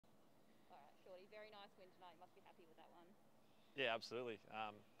tonight. You must be happy with that one. Yeah, absolutely.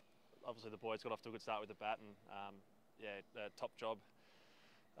 Obviously, the boys got off to a good start with the bat, and yeah, top job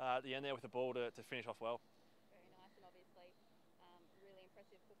at the end there with the ball to finish off well. Very nice, and obviously really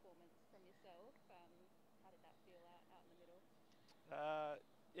impressive performance from yourself. How did that feel out in the middle?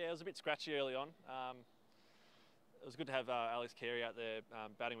 Yeah, it was a bit scratchy early on. It was good to have Alex Carey out there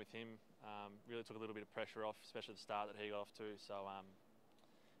batting with him. Really took a little bit of pressure off, especially the start that he got off to. So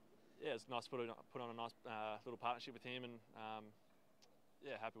yeah, it's nice to put on a nice little partnership with him, and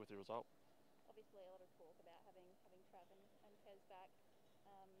yeah, happy with the result. Obviously, a lot of talk about having Trav and Kez back.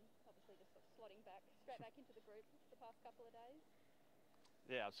 Obviously, just sort of slotting back straight back into the group the past couple of days.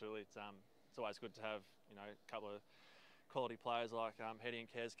 Yeah, absolutely. It's always good to have a couple of quality players like Hetty and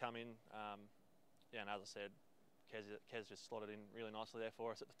Kez come in. Yeah, and as I said, Kez just slotted in really nicely there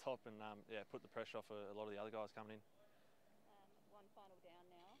for us at the top, and yeah, put the pressure off a lot of the other guys coming in. One final down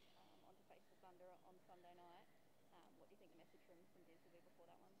now, on to face the Thunder on Sunday night. What do you think the message from Diz will be before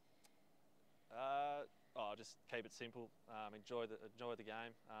that one? Just keep it simple. Enjoy the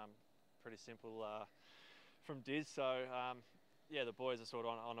game. Pretty simple from Diz. So yeah, the boys are sort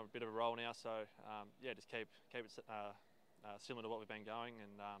of on a bit of a roll now. So yeah, just keep it similar to what we've been going,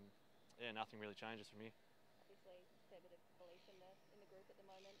 and yeah, nothing really changes from here. Obviously, a fair bit of belief in the group at the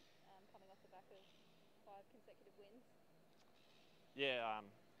moment, coming off the back of 5 consecutive wins. Yeah,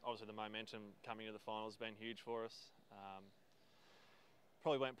 obviously the momentum coming into the finals has been huge for us.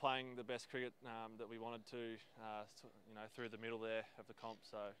 Probably weren't playing the best cricket that we wanted to, through the middle there of the comp.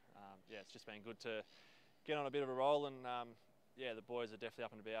 So yeah, it's just been good to get on a bit of a roll, and yeah, the boys are definitely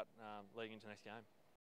up and about leading into the next game.